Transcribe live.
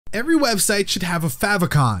Every website should have a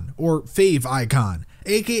favicon, or fave icon,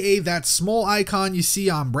 aka that small icon you see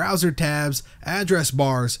on browser tabs, address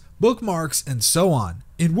bars, bookmarks, and so on.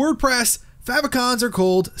 In WordPress, favicons are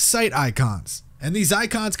called site icons, and these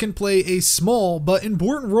icons can play a small but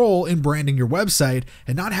important role in branding your website,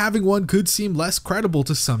 and not having one could seem less credible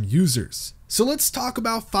to some users. So let's talk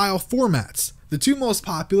about file formats. The two most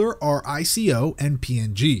popular are ICO and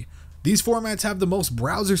PNG. These formats have the most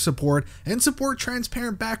browser support and support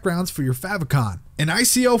transparent backgrounds for your favicon. An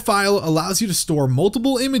ICO file allows you to store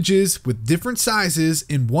multiple images with different sizes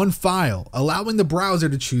in one file, allowing the browser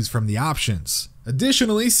to choose from the options.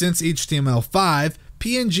 Additionally, since HTML5,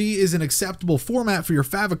 PNG is an acceptable format for your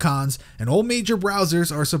favicons, and all major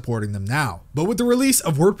browsers are supporting them now. But with the release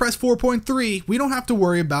of WordPress 4.3, we don't have to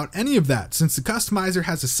worry about any of that, since the customizer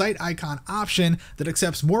has a site icon option that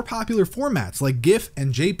accepts more popular formats like GIF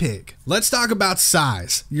and JPEG. Let's talk about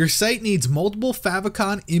size. Your site needs multiple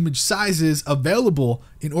favicon image sizes available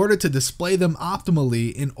in order to display them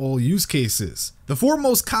optimally in all use cases. The four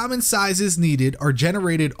most common sizes needed are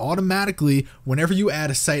generated automatically whenever you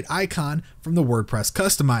add a site icon from the WordPress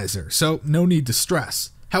customizer, so no need to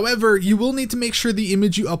stress. However, you will need to make sure the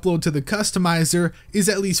image you upload to the customizer is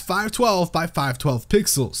at least 512 by 512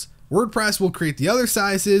 pixels. WordPress will create the other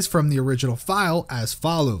sizes from the original file as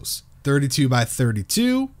follows: 32 by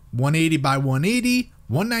 32, 180 by 180,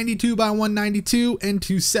 192 by 192, and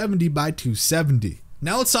 270 by 270.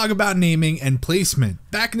 Now let's talk about naming and placement.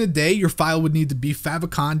 Back in the day, your file would need to be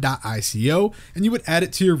favicon.ico and you would add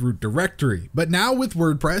it to your root directory. But now with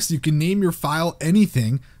WordPress, you can name your file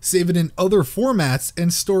anything, save it in other formats,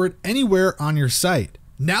 and store it anywhere on your site.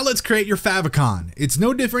 Now let's create your favicon. It's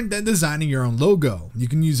no different than designing your own logo. You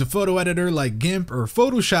can use a photo editor like GIMP or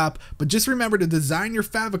Photoshop, but just remember to design your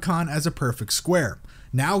favicon as a perfect square.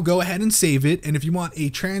 Now go ahead and save it, and if you want a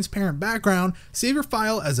transparent background, save your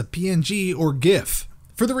file as a PNG or GIF.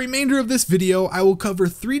 For the remainder of this video, I will cover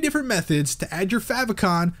 3 different methods to add your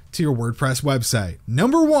favicon to your WordPress website.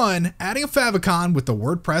 Number 1, adding a favicon with the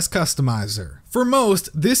WordPress customizer. For most,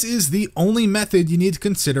 this is the only method you need to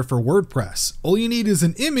consider for WordPress. All you need is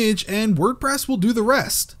an image and WordPress will do the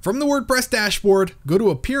rest. From the WordPress dashboard, go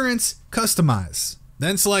to Appearance, Customize.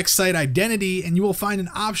 Then select Site Identity and you will find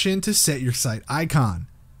an option to set your site icon.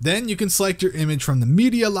 Then you can select your image from the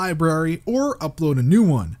media library or upload a new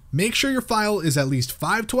one. Make sure your file is at least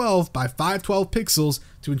 512 by 512 pixels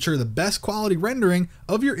to ensure the best quality rendering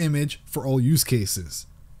of your image for all use cases.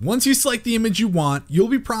 Once you select the image you want, you'll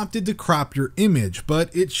be prompted to crop your image, but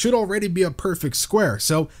it should already be a perfect square.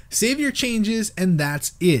 So save your changes and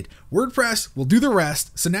that's it. WordPress will do the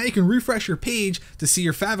rest, so now you can refresh your page to see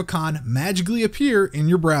your favicon magically appear in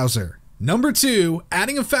your browser. Number 2,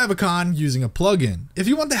 adding a favicon using a plugin. If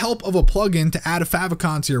you want the help of a plugin to add a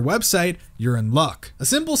favicon to your website, you're in luck. A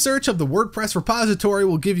simple search of the WordPress repository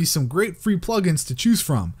will give you some great free plugins to choose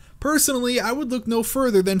from. Personally, I would look no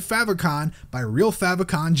further than Favicon by Real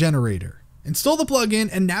Favicon Generator. Install the plugin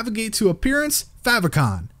and navigate to Appearance,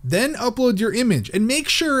 Favicon. Then upload your image and make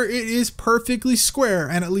sure it is perfectly square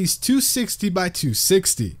and at least 260 by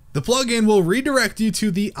 260. The plugin will redirect you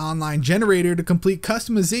to the online generator to complete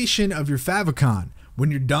customization of your favicon.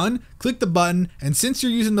 When you're done, click the button, and since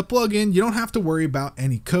you're using the plugin, you don't have to worry about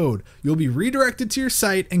any code. You'll be redirected to your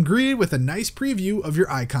site and greeted with a nice preview of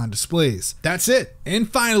your icon displays. That's it.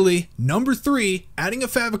 And finally, number 3, adding a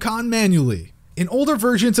favicon manually. In older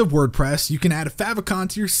versions of WordPress, you can add a favicon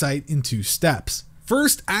to your site in 2 steps.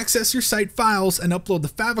 First, access your site files and upload the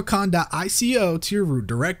favicon.ico to your root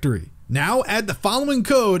directory. Now add the following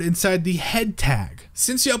code inside the head tag.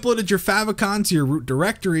 Since you uploaded your favicon to your root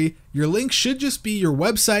directory, your link should just be your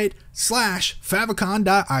website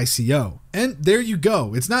 /favicon.ico. And there you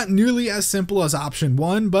go. It's not nearly as simple as option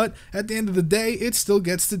 1, but at the end of the day, it still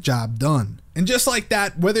gets the job done. And just like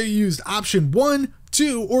that, whether you used option 1,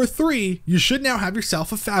 2, or 3, you should now have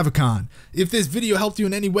yourself a favicon. If this video helped you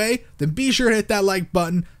in any way, then be sure to hit that like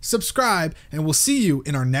button, subscribe, and we'll see you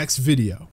in our next video.